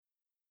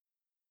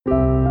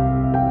Welcome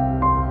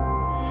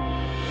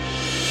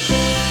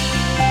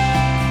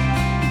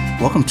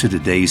to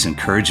today's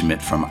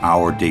encouragement from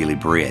Our Daily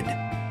Bread.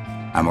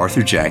 I'm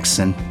Arthur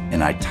Jackson,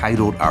 and I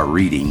titled our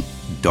reading,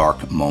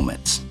 Dark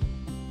Moments.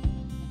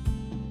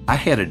 I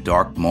had a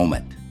dark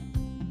moment.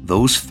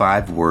 Those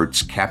 5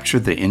 words capture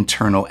the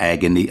internal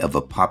agony of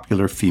a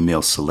popular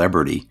female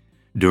celebrity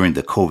during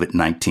the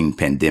COVID-19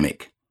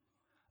 pandemic.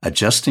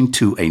 Adjusting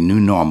to a new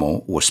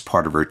normal was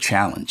part of her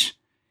challenge,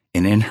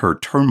 and in her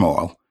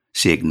turmoil,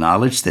 she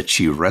acknowledged that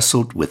she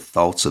wrestled with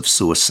thoughts of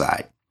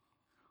suicide.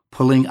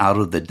 Pulling out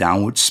of the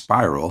downward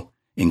spiral,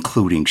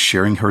 including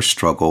sharing her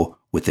struggle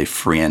with a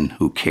friend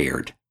who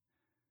cared.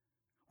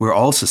 We're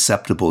all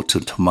susceptible to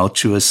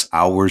tumultuous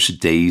hours,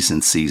 days,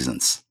 and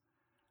seasons.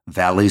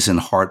 Valleys and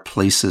hard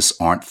places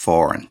aren't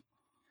foreign,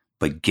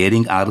 but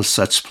getting out of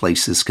such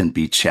places can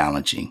be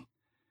challenging,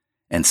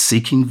 and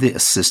seeking the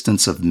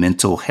assistance of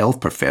mental health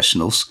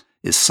professionals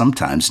is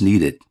sometimes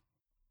needed.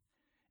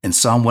 In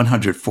Psalm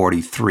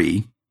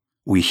 143,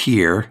 we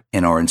hear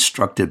and are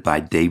instructed by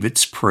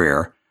David's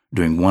prayer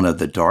during one of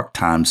the dark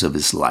times of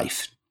his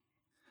life.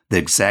 The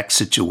exact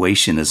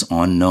situation is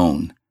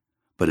unknown,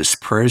 but his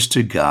prayers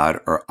to God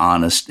are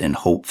honest and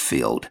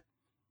hope-filled.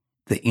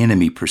 The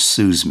enemy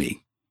pursues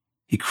me.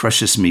 He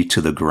crushes me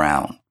to the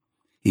ground.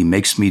 He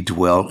makes me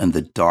dwell in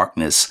the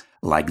darkness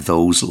like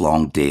those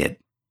long dead.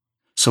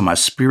 So my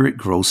spirit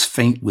grows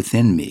faint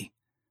within me.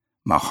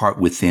 My heart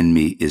within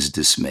me is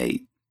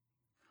dismayed.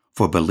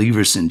 For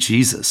believers in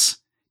Jesus,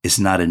 it's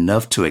not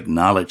enough to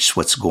acknowledge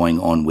what's going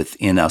on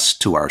within us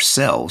to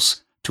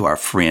ourselves, to our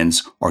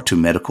friends, or to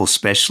medical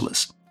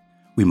specialists.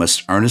 We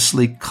must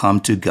earnestly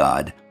come to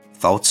God,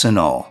 thoughts and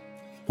all,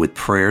 with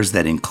prayers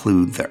that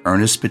include the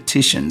earnest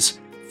petitions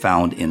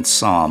found in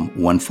Psalm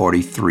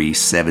 143,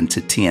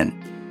 7-10.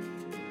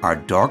 Our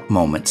dark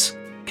moments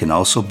can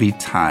also be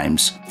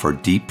times for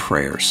deep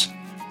prayers,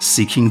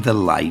 seeking the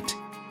light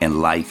and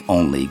life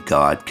only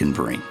God can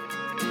bring.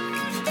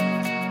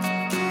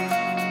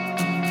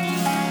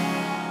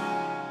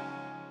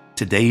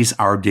 Today's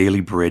Our Daily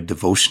Bread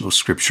devotional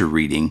scripture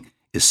reading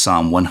is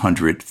Psalm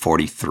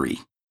 143.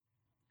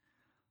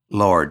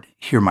 Lord,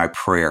 hear my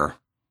prayer.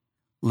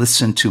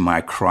 Listen to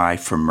my cry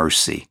for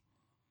mercy.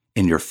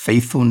 In your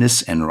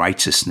faithfulness and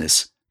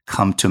righteousness,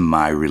 come to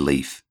my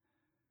relief.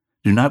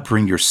 Do not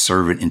bring your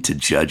servant into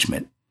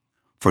judgment,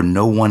 for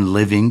no one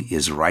living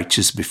is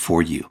righteous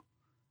before you.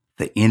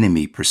 The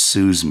enemy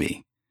pursues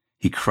me.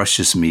 He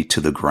crushes me to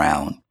the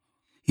ground.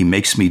 He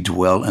makes me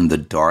dwell in the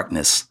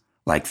darkness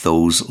like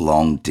those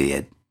long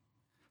dead.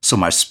 So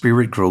my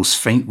spirit grows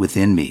faint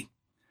within me.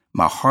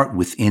 My heart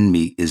within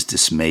me is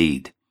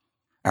dismayed.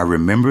 I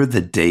remember the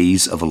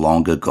days of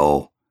long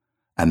ago.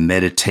 I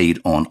meditate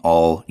on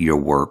all your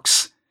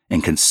works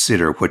and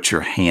consider what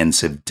your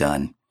hands have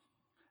done.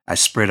 I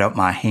spread out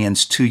my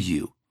hands to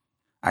you.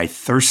 I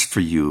thirst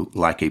for you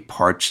like a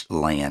parched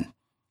land.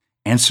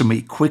 Answer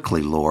me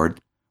quickly,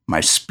 Lord.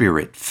 My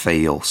spirit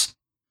fails.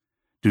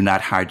 Do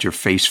not hide your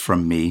face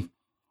from me,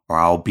 or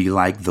I'll be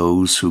like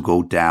those who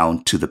go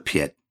down to the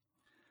pit.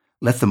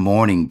 Let the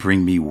morning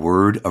bring me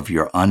word of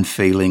your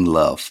unfailing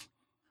love,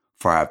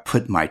 for I have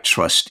put my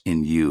trust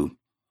in you.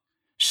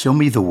 Show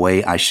me the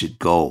way I should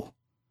go,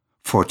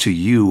 for to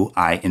you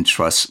I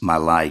entrust my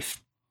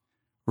life.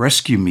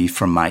 Rescue me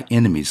from my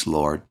enemies,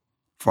 Lord,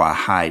 for I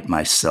hide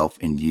myself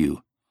in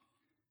you.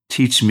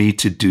 Teach me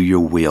to do your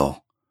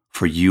will,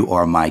 for you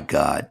are my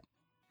God.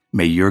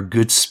 May your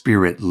good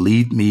spirit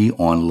lead me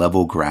on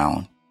level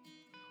ground.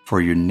 For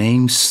your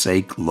name's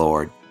sake,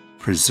 Lord,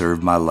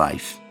 preserve my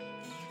life.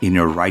 In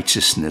your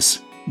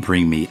righteousness,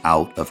 bring me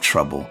out of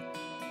trouble.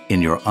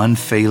 In your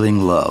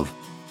unfailing love,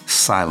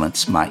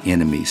 silence my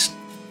enemies.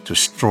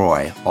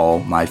 Destroy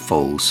all my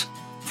foes,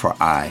 for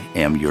I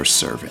am your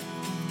servant.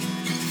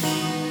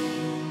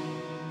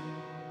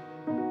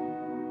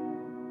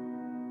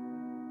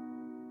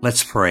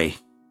 Let's pray.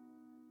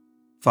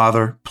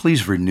 Father,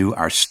 please renew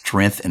our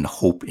strength and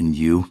hope in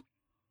you.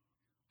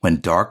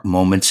 When dark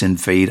moments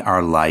invade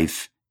our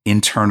life,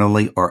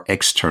 internally or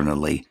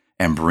externally,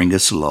 and bring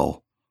us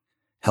low,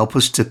 help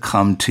us to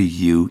come to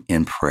you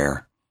in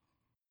prayer.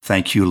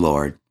 Thank you,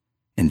 Lord.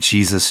 In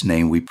Jesus'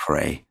 name we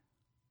pray.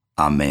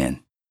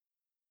 Amen.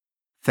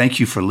 Thank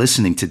you for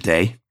listening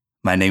today.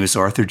 My name is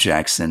Arthur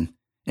Jackson,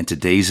 and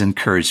today's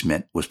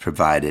encouragement was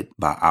provided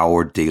by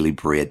Our Daily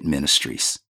Bread Ministries.